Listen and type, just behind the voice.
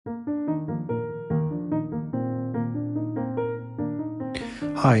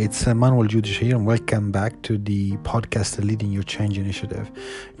Hi, it's Manuel Judish here, and welcome back to the podcast Leading Your Change Initiative.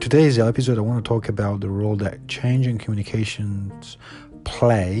 Today's episode, I want to talk about the role that change and communications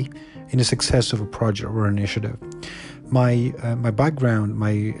play in the success of a project or initiative. My background,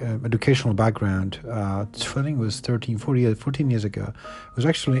 my educational background, I think it was 14 years ago, was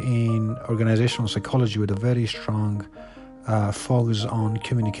actually in organizational psychology with a very strong focus on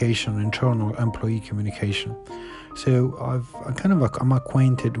communication, internal employee communication. So I'm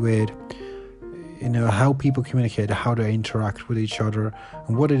acquainted with, how people communicate, how they interact with each other,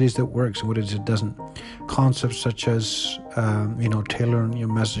 and what it is that works and what it is that doesn't. Concepts such as, tailoring your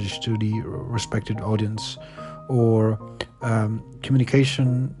message to the respected audience, or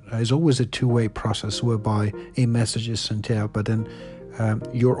communication is always a two-way process whereby a message is sent out, but then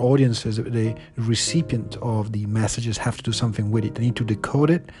your audiences, the recipient of the messages, have to do something with it. They need to decode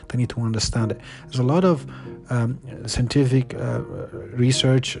it. They need to understand it. There's a lot of scientific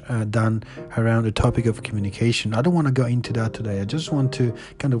research done around the topic of communication. I don't want to go into that today. I just want to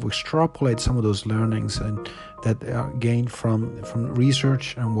kind of extrapolate some of those learnings and that are gained from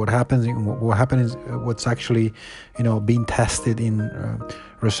research and what's actually being tested in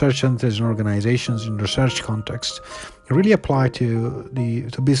research centers and organizations in research context. It really apply to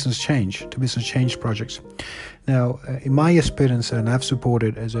business change projects. Now, in my experience, and I've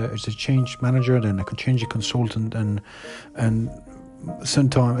supported as a change manager, then a change consultant, and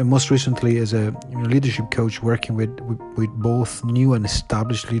sometime, and most recently as a leadership coach, working with both new and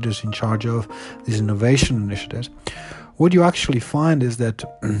established leaders in charge of these innovation initiatives. What you actually find is that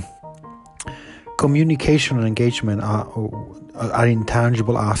communication and engagement are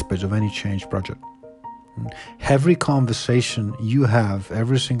intangible aspects of any change project. Every conversation you have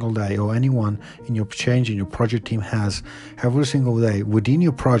every single day, or anyone in your project team has every single day within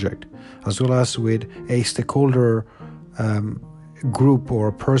your project, as well as with a stakeholder group or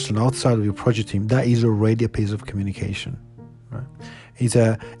a person outside of your project team, that is already a piece of communication.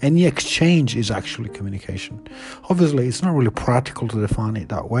 Right? Any exchange is actually communication. Obviously, it's not really practical to define it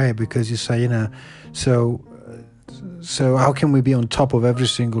that way, because you say, so how can we be on top of every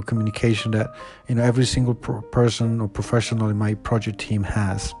single communication that every single person or professional in my project team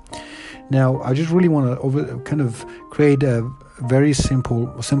has? Now, I just really want to create a very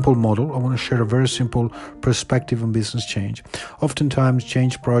simple model. I want to share a very simple perspective on business change. Oftentimes,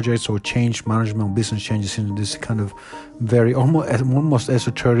 change projects or change management or business changes in this kind of very almost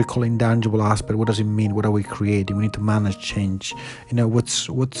esoterical, intangible aspect. What does it mean? What are we creating? We need to manage change. What's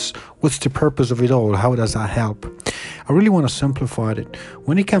the purpose of it all? How does that help? I really want to simplify it.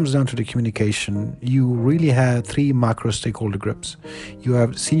 When it comes down to the communication, you really have three macro stakeholder groups. You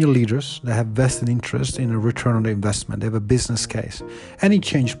have senior leaders that have vested interest in a return on the investment. They have a business case. Any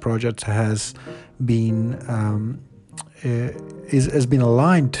change project has been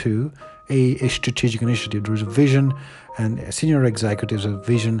aligned to a strategic initiative. There is a vision, and senior executives have a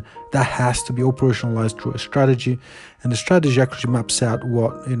vision that has to be operationalized through a strategy, and the strategy actually maps out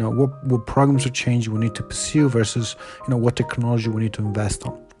what programs of change we need to pursue versus what technology we need to invest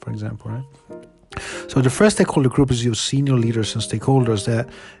on, for example, right? So the first stakeholder group is your senior leaders and stakeholders that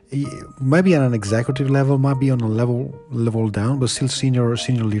might be at an executive level, might be on a level down, but still senior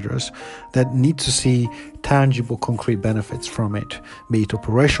leaders that need to see tangible, concrete benefits from it, be it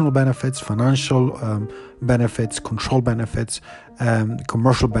operational benefits, financial benefits, control benefits,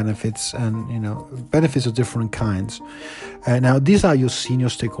 commercial benefits, and benefits of different kinds. Now, these are your senior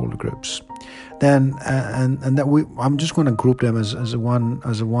stakeholder groups. Then I'm just going to group them as one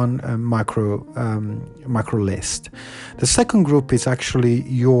macro list. The second group is actually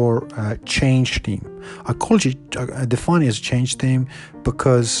your change team. I define it as change team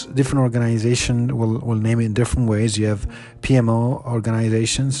because different organizations will name it in different ways. You have PMO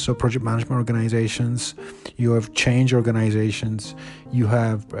organizations, so project management organizations. You have change organizations. You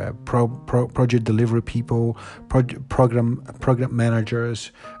have project delivery people, program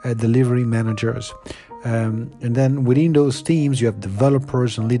managers, delivery managers. And then within those teams, you have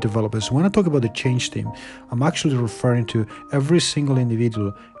developers and lead developers. When I talk about the change team, I'm actually referring to every single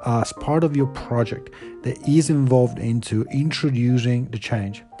individual as part of your project that is involved into introducing the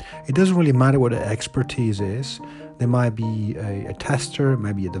change. It doesn't really matter what the expertise is. There might be a tester,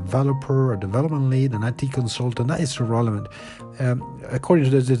 maybe a developer, a development lead, an IT consultant. That is irrelevant. According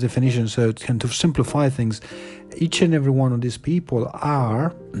to the definition, so to simplify things, each and every one of these people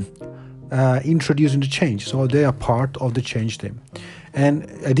are introducing the change, so they are part of the change team. And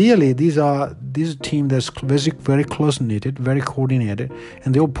ideally, this is a team that's very close knitted, very coordinated,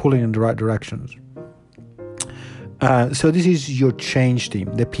 and they're all pulling in the right directions. So this is your change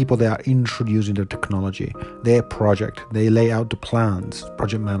team, the people that are introducing the technology, their project. They lay out the plans,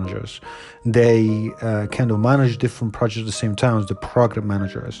 project managers. They kind of manage different projects at the same time as the program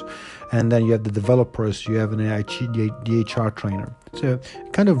managers. And then you have the developers, you have the HR trainer. So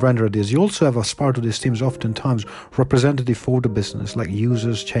kind of render this. You also have, as part of these teams, oftentimes representative for the business, like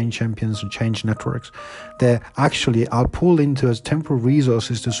users, change champions, and change networks. They actually are pulled into as temporary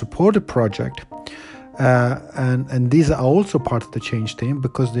resources to support the project. And these are also part of the change team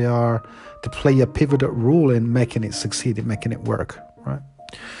because they play a pivotal role in making it succeed, in making it work, right?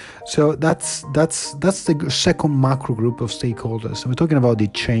 So that's the second macro group of stakeholders. So we're talking about the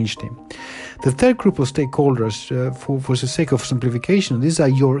change team. The third group of stakeholders, for the sake of simplification, these are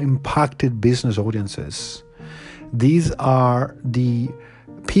your impacted business audiences. These are the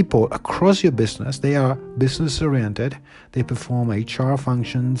people across your business. They are business oriented. They perform HR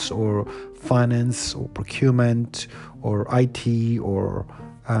functions or finance or procurement or IT or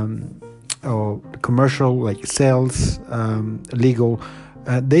commercial, like sales, legal.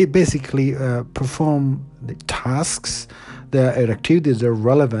 They basically perform the tasks. Their activities are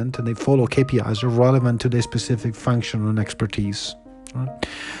relevant and they follow KPIs are relevant to their specific function and expertise. Right?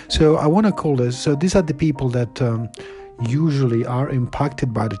 So I want to call this. So these are the people that usually are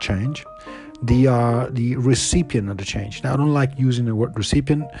impacted by the change. They are the recipient of the change. Now, I don't like using the word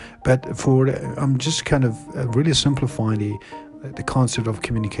recipient, but I'm just kind of really simplifying the concept of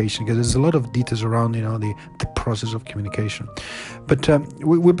communication, because there's a lot of details around the process of communication. But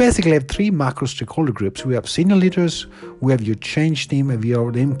we basically have three macro stakeholder groups. We have senior leaders, we have your change team, and we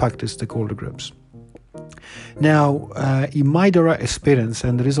have the impacted stakeholder groups. Now, in my direct experience,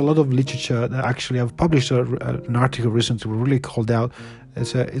 and there is a lot of literature that actually I've published an article recently really called out,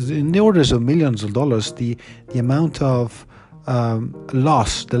 is in the orders of millions of dollars, the amount of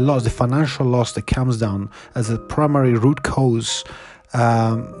the financial loss that comes down as a primary root cause,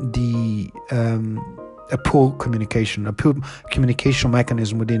 a poor communication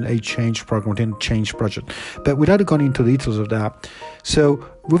mechanism within a change program, within a change project. But without going into details of that, so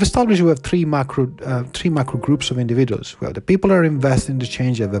we've established we have three macro groups of individuals. We have the people that are invested in the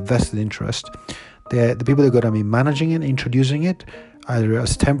change, have a vested interest. The people that are going to be managing it, introducing it, either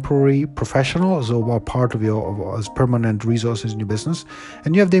as temporary professionals or part of as permanent resources in your business.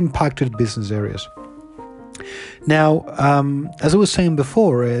 And you have the impacted business areas. Now, as I was saying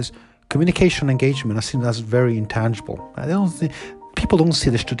before, is communication engagement. I think that's very intangible. People don't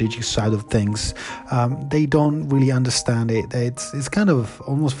see the strategic side of things. They don't really understand it. It's kind of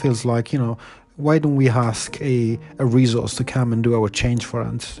almost feels like, why don't we ask a resource to come and do our change for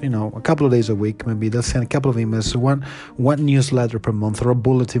us? A couple of days a week, maybe they'll send a couple of emails, one newsletter per month or a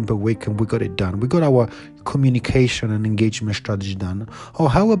bulletin per week, and we got it done. We got our communication and engagement strategy done. Or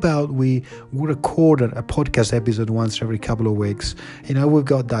how about we record a podcast episode once every couple of weeks? We've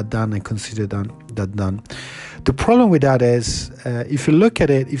got that done and consider that done. The problem with that is, if you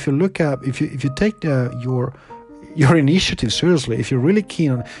take your initiative seriously, if you're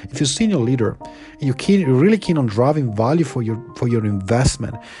senior leader, you're really keen on driving value for your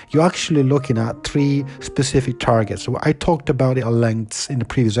investment, you're actually looking at three specific targets. So I talked about it at length in the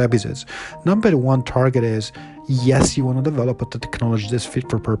previous episodes. Number one target is, yes, you want to develop a technology that's fit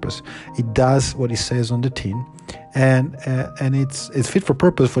for purpose. It does what it says on the tin, and it's fit for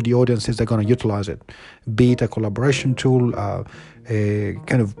purpose for the audiences that are going to utilize it, be it a collaboration tool, a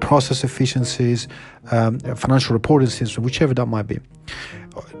kind of process efficiencies, financial reporting system, whichever that might be.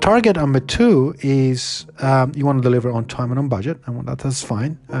 Target number two is you want to deliver on time and on budget, and that's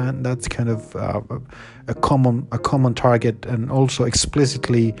fine, and that's kind of a common target, and also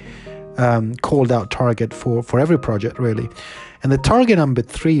explicitly called out target for every project, really. And the target number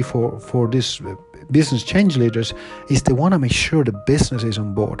three for this business change leaders is they want to make sure the business is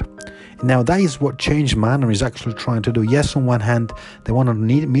on board. Now, that is what Change Manor is actually trying to do. Yes, on one hand, they want to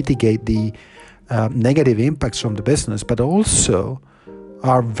mitigate the negative impacts from the business, but also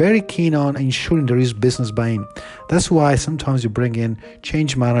are very keen on ensuring there is business buy-in. That's why sometimes you bring in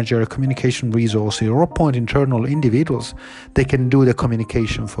change manager, communication resources, or appoint internal individuals. They can do the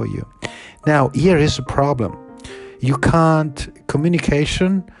communication for you. Now, here is the problem.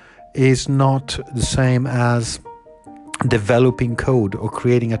 Communication is not the same as developing code or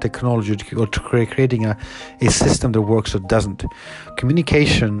creating a technology or creating a system that works or doesn't.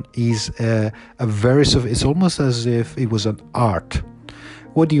 Communication is it's almost as if it was an art.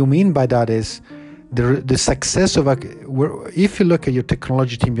 What do you mean by that is the success of if you look at your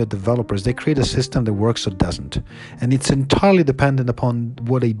technology team, your developers, they create a system that works or doesn't, and it's entirely dependent upon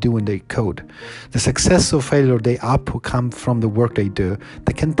what they do in their code. The success or failure they come from the work they do.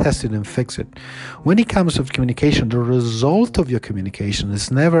 They can test it and fix it. When it comes to communication, the result of your communication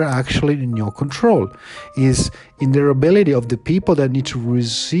is never actually in your control. Is in their ability of the people that need to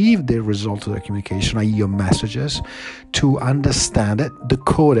receive the result of the communication, i.e. your messages, to understand it,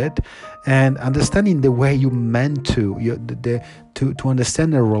 decode it, and understanding the way you meant to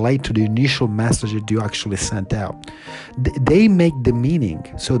understand and relate to the initial message that you actually sent out. They make the meaning,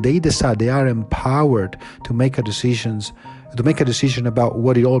 so they decide. They are empowered to make a decision about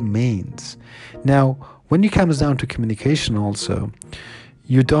what it all means. Now, when it comes down to communication, also,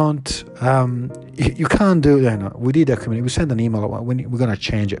 you don't, you can't do, we did a communication, we sent an email, we're going to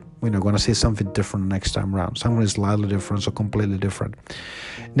change it. We're going to say something different next time around. Something is slightly different or completely different.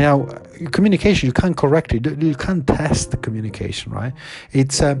 Now, communication, you can't correct it. You can't test the communication, right?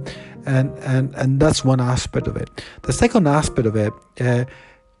 It's, and that's one aspect of it. The second aspect of it,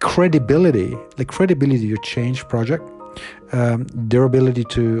 credibility, the credibility of your change project, their ability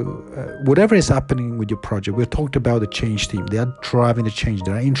to whatever is happening with your project. We talked about the change team. They are driving the change.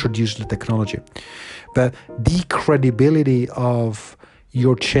 They are introducing the technology, but the credibility of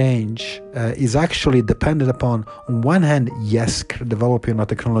your change is actually dependent upon, on one hand, yes, developing a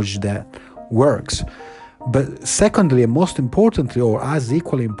technology that works, but secondly, and most importantly, or as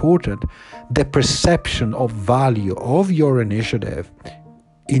equally important, the perception of value of your initiative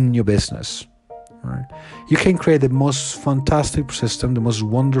in your business. Right. You can create the most fantastic system, the most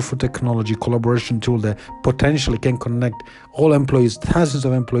wonderful technology, collaboration tool that potentially can connect all employees, thousands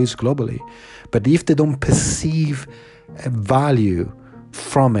of employees globally. But if they don't perceive value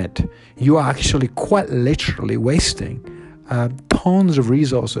from it, you are actually quite literally wasting tons of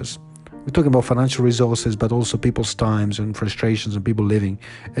resources. We're talking about financial resources, but also people's times and frustrations and people living.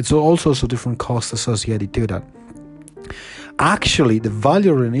 It's all sorts of different costs associated to that. Actually, the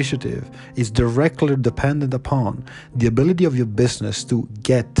value of your initiative is directly dependent upon the ability of your business to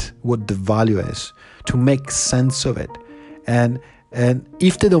get what the value is, to make sense of it. And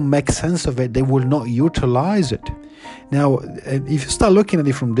if they don't make sense of it, they will not utilize it. Now, if you start looking at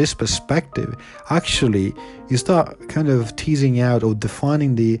it from this perspective, actually, you start kind of teasing out or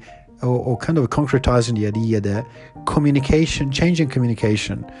defining or kind of concretizing the idea that communication, changing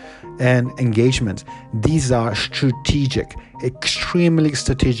communication and engagement, these are strategic, extremely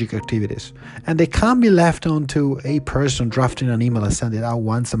strategic activities. And they can't be left onto a person drafting an email and send it out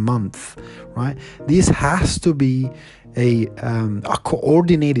once a month, right? This has to be a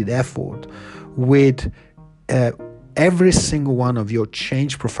coordinated effort with every single one of your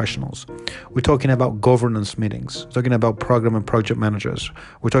change professionals. We're talking about governance meetings. We're talking about program and project managers.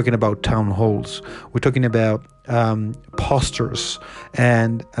 We're talking about town halls. We're talking about posters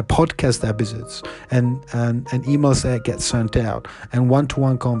and podcast episodes and emails that get sent out and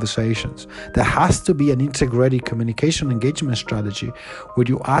one-to-one conversations. There has to be an integrated communication engagement strategy where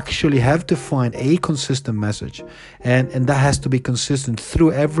you actually have to find a consistent message, and that has to be consistent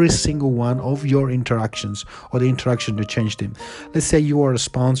through every single one of your interactions or the interaction to change them. Let's say you are a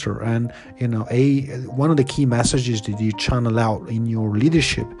sponsor, and one of the key messages that you channel out in your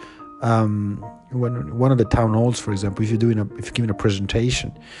leadership, when one of the town halls, for example, if you're giving a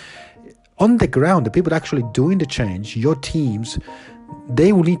presentation on the ground, the people actually doing the change, your teams,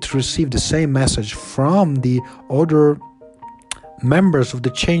 they will need to receive the same message from the other members of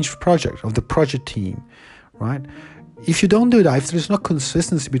the change project, of the project team, right? If you don't do that, if there's no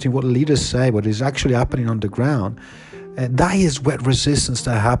consistency between what leaders say, what is actually happening on the ground, that is where resistance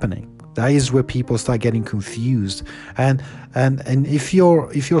starts happening. That is where people start getting confused. And if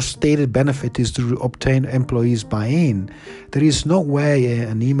your stated benefit is to obtain employees buy-in, there is no way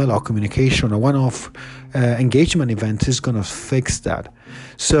an email or communication or one-off engagement event is going to fix that.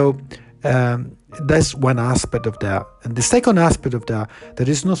 So that's one aspect of that. And the second aspect of that, there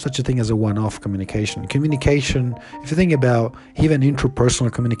is no such a thing as a one-off communication. Communication, if you think about even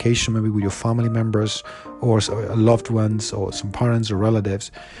interpersonal communication, maybe with your family members or loved ones or some parents or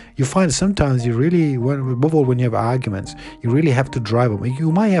relatives, you find sometimes you really, above all when you have arguments, you really have to drive them.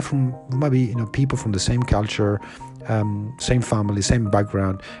 You might have people from the same culture, same family, same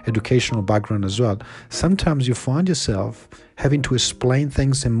background, educational background as well. Sometimes you find yourself having to explain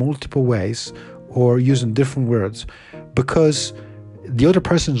things in multiple ways or using different words because the other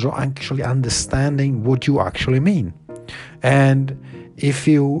person is not actually understanding what you actually mean. And if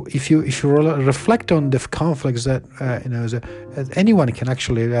you reflect on the conflicts that anyone can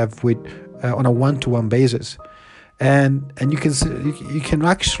actually have with on a one-to-one basis, and you can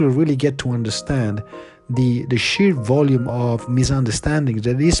actually really get to understand the sheer volume of misunderstandings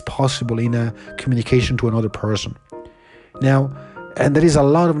that is possible in a communication to another person. Now, and there is a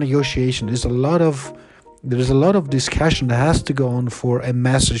lot of negotiation. There is a lot of discussion that has to go on for a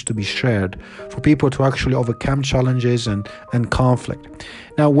message to be shared, for people to actually overcome challenges and conflict.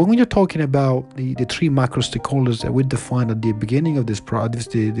 Now, when you're talking about the three macro stakeholders that we defined at the beginning of this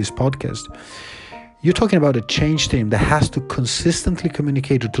podcast, you're talking about a change team that has to consistently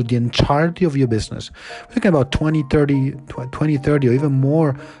communicate to the entirety of your business. We're talking about 20, 30, or even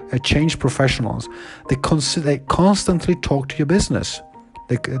more change professionals. They constantly talk to your business.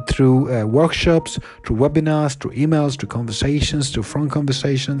 Through workshops, through webinars, through emails, through conversations, through phone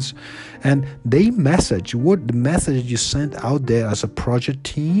conversations, and the message you send out there as a project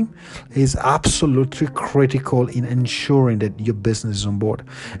team is absolutely critical in ensuring that your business is on board.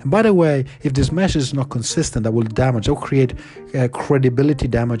 And by the way, if this message is not consistent, that will create credibility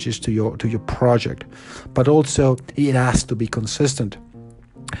damages to your project. But also, it has to be consistent.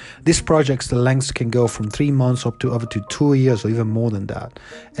 These projects, the lengths can go from 3 months up to 2 years or even more than that.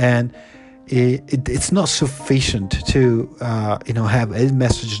 And it's not sufficient to have a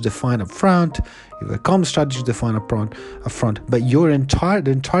message defined up front, a common strategy defined up front, but the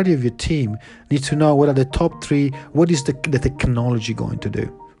entirety of your team needs to know what are the top three, what is the technology going to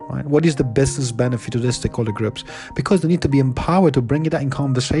do. Right? What is the business benefit to the stakeholder groups? Because they need to be empowered to bring it out in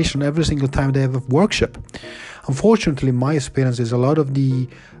conversation every single time they have a workshop. Unfortunately, my experience is a lot of the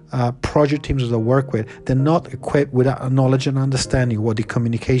project teams that I work with, they're not equipped with a knowledge and understanding of what the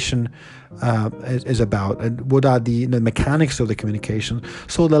communication is about and what are the mechanics of the communication.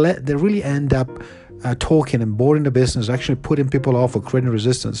 So they really end up talking and boring the business, actually putting people off or creating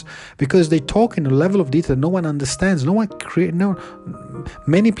resistance, because they talk in a level of detail no one understands.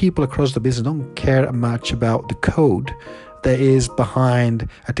 Many people across the business don't care much about the code that is behind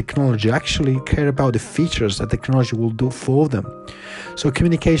a technology, actually care about the features that technology will do for them. So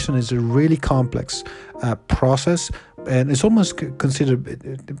communication is a really complex process, and it's almost considered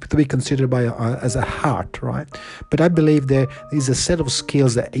as a art, right? But I believe there is a set of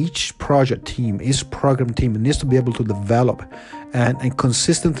skills that each project team, each program team needs to be able to develop and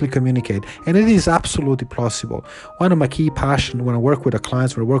consistently communicate. And it is absolutely possible. One of my key passions when I work with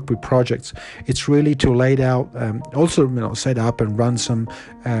clients, when I work with projects, it's really to lay out, set up and run some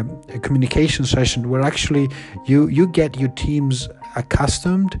communication session where actually you get your teams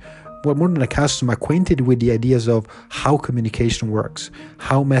acquainted with the ideas of how communication works,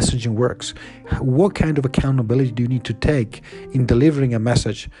 how messaging works, what kind of accountability do you need to take in delivering a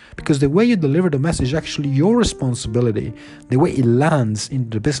message, because the way you deliver the message is actually your responsibility. The way it lands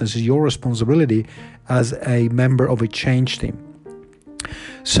into the business is your responsibility as a member of a change team.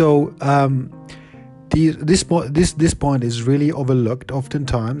 So this point is really overlooked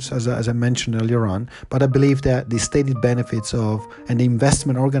oftentimes, as I mentioned earlier on, but I believe that the stated benefits of and the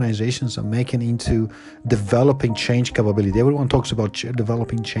investment organizations are making into developing change capability. Everyone talks about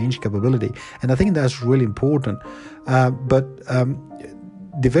developing change capability, and I think that's really important. But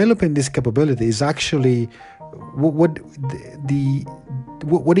developing this capability is actually what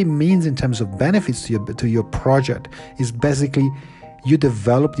it means in terms of benefits to your project is basically you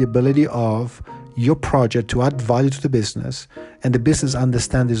develop the ability of your project to add value to the business, and the business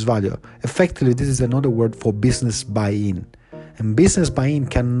understand this value. Effectively, this is another word for business buy-in. And business buy-in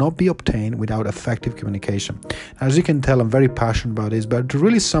cannot be obtained without effective communication. As you can tell, I'm very passionate about this, but to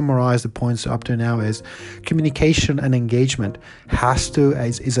really summarize the points up to now is communication and engagement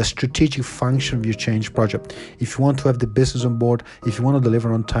is a strategic function of your change project. If you want to have the business on board, if you want to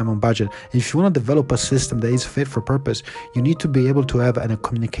deliver on time, on budget, if you want to develop a system that is fit for purpose, you need to be able to have a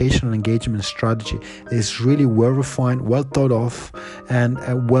communication and engagement strategy that is really well refined, well thought of, and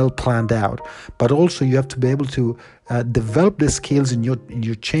well planned out. But also you have to be able to develop the skills in your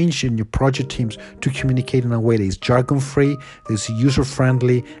change in your project teams to communicate in a way that is jargon-free, that is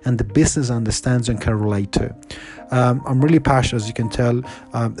user-friendly, and the business understands and can relate to. I'm really passionate, as you can tell,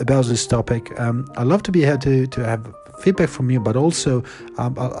 about this topic. I'd love to be here to have feedback from you, but also I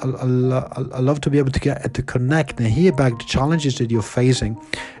love to be able to connect and hear back the challenges that you're facing.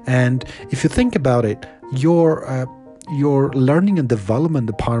 And if you think about it, your learning and development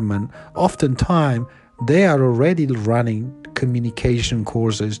department, oftentimes, they are already running communication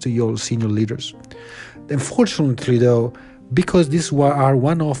courses to your senior leaders. Unfortunately, though, because these are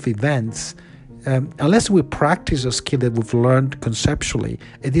one-off events, unless we practice a skill that we've learned conceptually,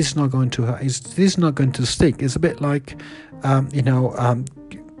 it is not going to stick. It's a bit like, kind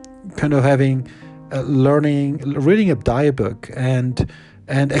of having reading a diet book and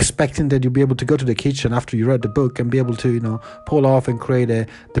and expecting that you'll be able to go to the kitchen after you read the book and be able to, pull off and create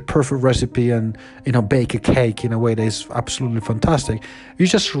the perfect recipe and, bake a cake in a way that is absolutely fantastic. You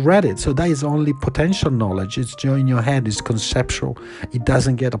just read it. So that is only potential knowledge. It's in your head, it's conceptual. It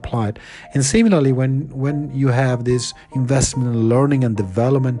doesn't get applied. And similarly, when you have this investment in learning and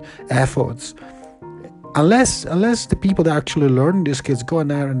development efforts, unless the people that actually learn these skills go in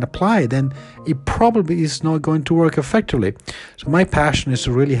there and apply, then it probably is not going to work effectively. So my passion is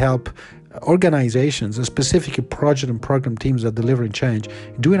to really help organizations, and specifically project and program teams that are delivering change,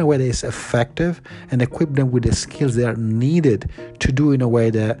 do in a way that is effective and equip them with the skills that are needed to do in a way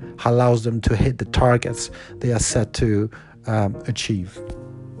that allows them to hit the targets they are set to achieve.